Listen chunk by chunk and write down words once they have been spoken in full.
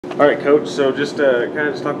All right, Coach. So just kind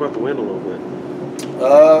of just talk about the win a little bit.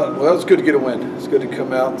 Well, it's good to get a win. It's good to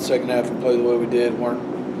come out in the second half and play the way we did. I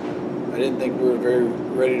didn't think we were very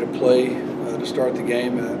ready to play to start the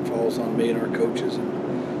game, and that falls on me and our coaches.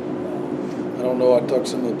 And I don't know. I talked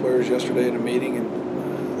to some of the players yesterday in a meeting,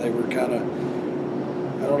 and they were kind of,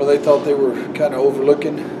 I don't know. They thought they were kind of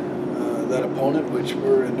overlooking that opponent, which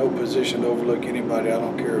we're in no position to overlook anybody. I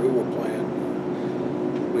don't care who we're playing.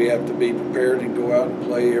 We have to be prepared and go out and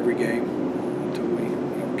play every game until we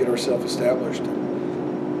get ourselves established.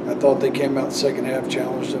 And I thought they came out in the second half,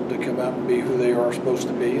 challenged them to come out and be who they are supposed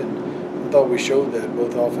to be, and I thought we showed that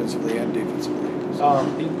both offensively and defensively.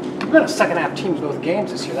 You've been a second half team in both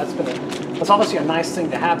games this year. That's obviously a nice thing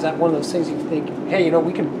to have. Is that one of those things you think, hey,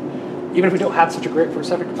 we can, even if we don't have such a great first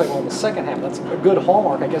half, we can play well in the second half. That's a good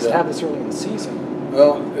hallmark, I guess, to have this early in the season.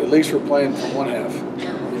 Well, at least we're playing for one half. I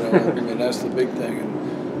mean, that's the big thing. And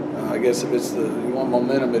I guess if it's you want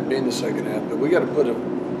momentum, it'd be in the second half. But we got to put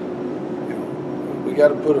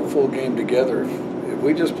a full game together. If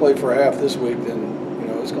we just play for a half this week, then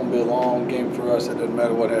it's going to be a long game for us. It doesn't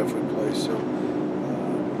matter what half we play. So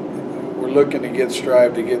we're looking to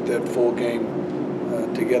strive to get that full game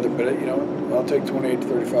together. But I'll take 28 to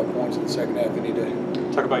 35 points in the second half any day.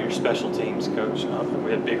 Talk about your special teams, Coach.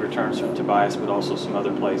 We had big returns from Tobias, but also some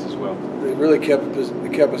other plays as well. It really kept us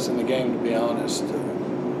in the game, to be honest. The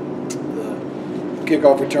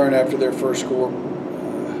kickoff return after their first score,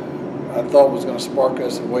 I thought was going to spark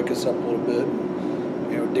us and wake us up a little bit.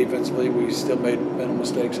 Defensively, we still made mental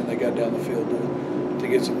mistakes, and they got down the field to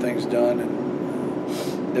get some things done. And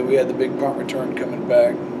then we had the big punt return coming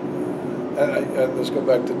back. Let's go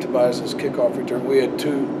back to Tobias's kickoff return. We had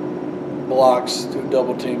two blocks, two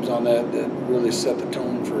double teams on that really set the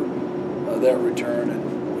tone for that return. And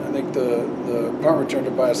I think the punt return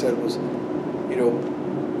Tobias had was,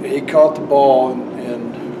 he caught the ball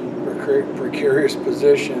in precarious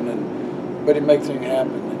position, but he made things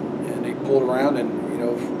happen, and he pulled around. And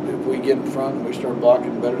if we get in front and we start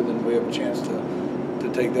blocking better, then we have a chance to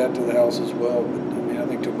take that to the house as well. But I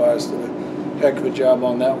think Tobias did a heck of a job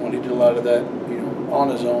on that one. He did a lot of that, on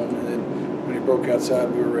his own, and then when he broke outside,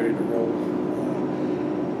 we were ready to roll.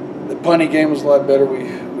 The punting game was a lot better.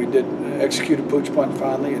 We did execute a pooch punt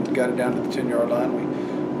finally and got it down to the 10-yard line. We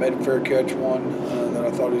made a fair catch one that I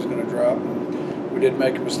thought he was going to drop. We did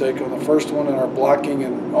make a mistake on the first one in our blocking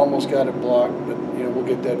and almost got it blocked, but we'll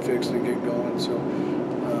get that fixed and get going. So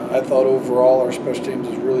I thought overall our special teams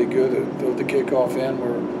was really good. Throw the kickoff in,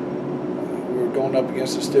 we were going up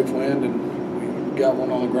against a stiff wind, and we got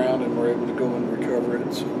one on the ground and were able to go and recover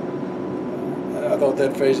it. So I thought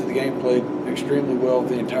that phase of the game played extremely well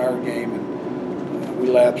the entire game, and we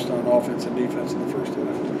lapsed on offense and defense in the first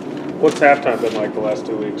half. What's halftime been like the last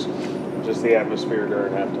 2 weeks? Just the atmosphere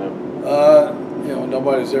during halftime.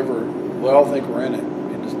 Nobody's ever. Well, I think we're in it.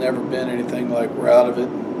 It's never been anything like we're out of it.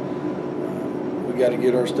 We got to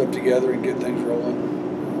get our stuff together and get things rolling.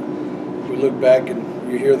 We look back and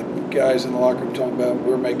you hear the guys in the locker room talking about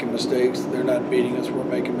we're making mistakes. They're not beating us. We're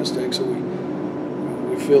making mistakes. So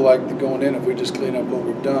we feel like going in, if we just clean up what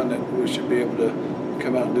we've done, that we should be able to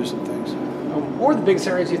come out and do some things. What were the biggest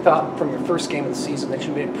areas you thought from your first game of the season that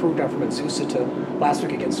should be improved on from Azusa to last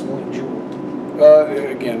week against William Jewell?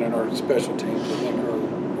 Again, in our special teams, I think our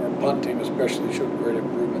punt team especially showed great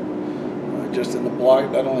improvement. Just in the block,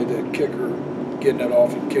 not only the kicker getting it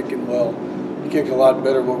off and kicking well, he kicked a lot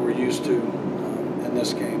better what we're used to in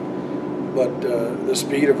this game, but the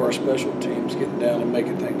speed of our special teams getting down and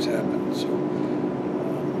making things happen. So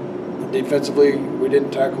defensively, we didn't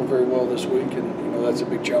tackle very well this week, and that's a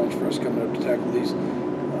big challenge for us coming up to tackle these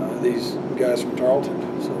guys from Tarleton.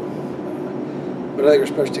 So, but I think our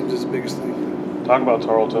special teams is the biggest thing. Talk about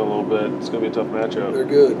Tarleton a little bit. It's going to be a tough matchup. They're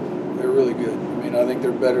good. They're really good. I think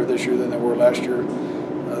they're better this year than they were last year.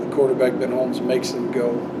 The quarterback, Ben Holmes, makes them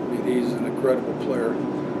go. He's an incredible player.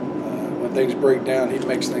 When things break down, he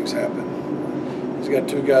makes things happen. He's got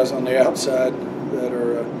two guys on the outside that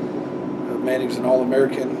are Manning's an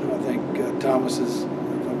All-American. I think Thomas is,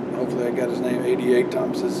 hopefully I got his name, 88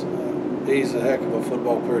 Thomas is, he's a heck of a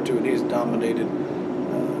football player too, and he's dominated.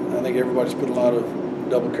 I think everybody's put a lot of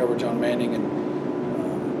double coverage on Manning, and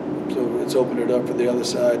so it's opened it up for the other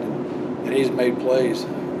side, and he's made plays.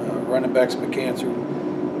 Running backs McCants, who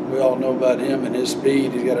we all know about him and his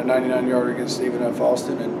speed. He's got a 99-yarder against Stephen F.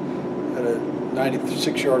 Austin and had a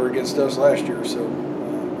 96-yarder against us last year, so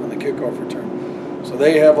on the kickoff return. So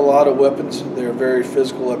they have a lot of weapons. They're very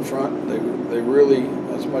physical up front. They really,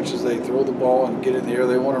 as much as they throw the ball and get in the air,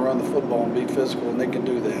 they want to run the football and be physical, and they can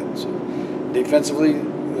do that. So defensively,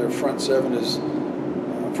 their front seven is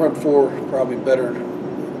front four probably better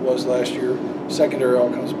was last year. Secondary all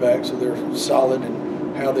comes back, so they're solid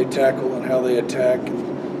in how they tackle and how they attack.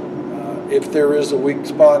 And if there is a weak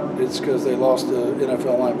spot, it's because they lost the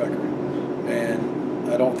NFL linebacker.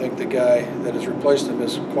 And I don't think the guy that has replaced him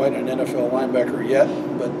is quite an NFL linebacker yet,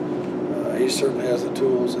 but he certainly has the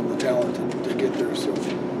tools and the talent to get there. So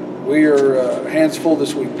we are hands full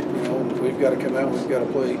this week. We've got to come out. We've got to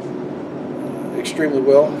play extremely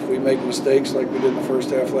well. If we make mistakes like we did in the first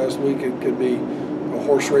half last week, it could be a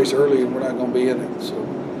horse race early, and we're not going to be in it. So,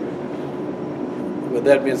 with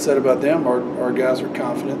that being said about them, our guys are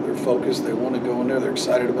confident. They're focused. They want to go in there. They're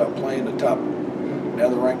excited about playing the top. Now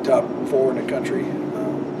they're ranked top 4 in the country.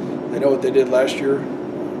 They know what they did last year.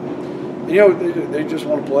 They just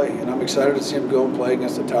want to play, and I'm excited to see them go and play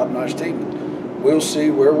against a top-notch team. We'll see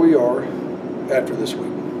where we are after this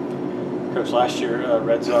week. Coach, last year,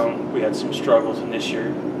 red zone, we had some struggles, and this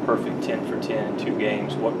year, perfect 10 for 10 in 2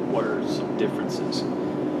 games. What are some differences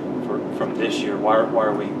from this year? Why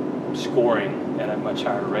are we scoring at a much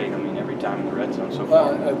higher rate? I mean, every time in the red zone so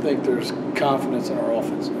far. Well, I think there's confidence in our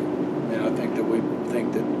offense. And I think that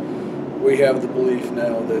we have the belief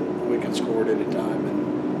now that we can score at any time. And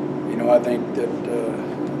I think that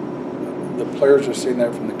the players are seeing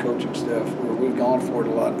that from the coaching staff, where we've gone for it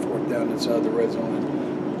a lot, 4th down inside the red zone,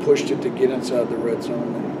 and pushed it to get inside the red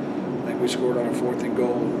zone. And I think we scored on a 4th and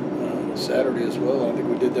goal Saturday as well. I think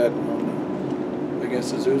we did that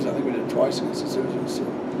against the Zoos. I think we did it twice against the Zoos. So,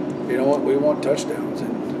 you know what? We want touchdowns,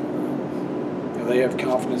 and they have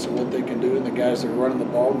confidence in what they can do, and the guys that are running the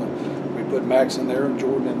ball. And we put Max in there and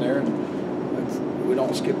Jordan in there, and we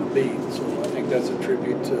don't skip a beat. So I think that's a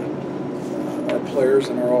tribute to our players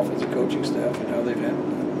and our offensive coaching staff and how they've handled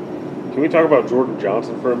it. Can we talk about Jordan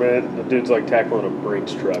Johnson for a minute? The dude's like tackling a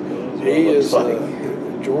Brinks truck. He is.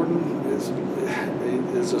 Jordan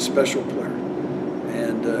is a special player,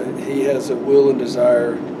 and he has a will and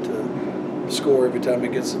desire to score every time he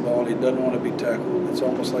gets the ball. He doesn't want to be tackled. It's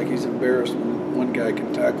almost like he's embarrassed when one guy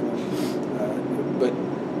can tackle him. But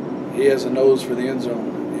he has a nose for the end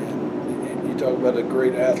zone. And you talk about a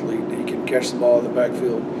great athlete. He can catch the ball in the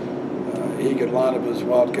backfield. He could line up as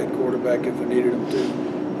Wildcat quarterback if we needed him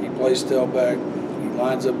to. He plays tailback. He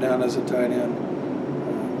lines up down as a tight end.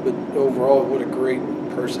 But overall, what a great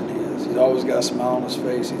person he is. He's always got a smile on his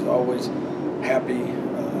face. He's always happy.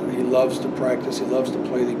 He loves to practice. He loves to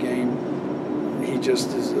play the game. He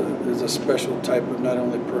just is a special type of not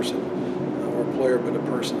only person or player, but a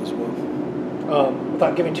person as well.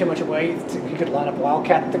 Without giving too much away, he could line up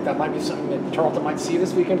Wildcat. I think that might be something that Tarleton might see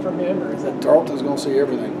this weekend from him, or is that? Tarleton's going to see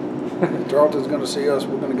everything. Tarleton's going to see us.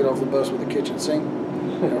 We're going to get off the bus with a kitchen sink.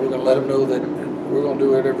 We're going to let them know that we're going to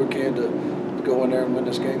do whatever we can to go in there and win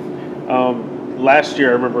this game. Last year,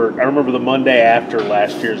 I remember the Monday after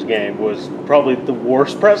last year's game was probably the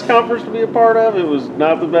worst press conference to be a part of. It was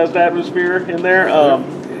not the best atmosphere in there.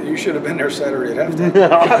 You should have been there Saturday at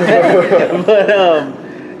halftime.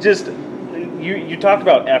 But just you talked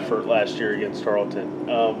about effort last year against Tarleton.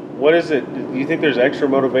 What is it? Do you think there's extra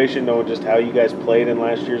motivation knowing just how you guys played in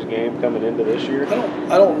last year's game coming into this year?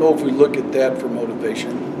 I don't know if we look at that for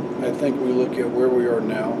motivation. I think we look at where we are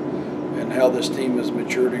now and how this team has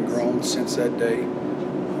matured and grown since that day.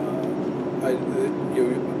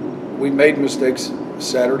 We made mistakes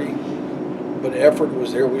Saturday, but effort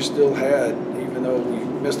was there. We still had, even though we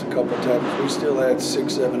missed a couple of tackles, we still had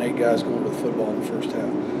 6, 7, 8 guys going to the football in the first half.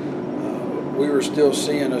 We were still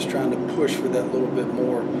seeing us trying to push for that little bit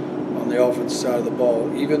more on the offensive side of the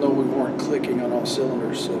ball, even though we weren't clicking on all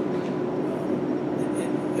cylinders. So,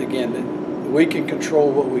 again, we can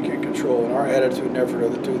control what we can control, and our attitude and effort are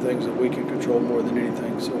the 2 things that we can control more than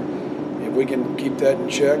anything. So, if we can keep that in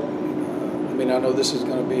check, I know this is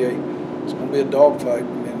going to be a dogfight,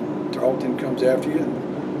 and Tarleton comes after you,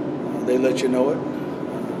 and they let you know it,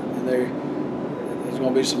 and there's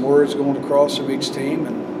going to be some words going across from each team,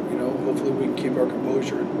 and hopefully we can keep our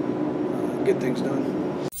composure and get things done.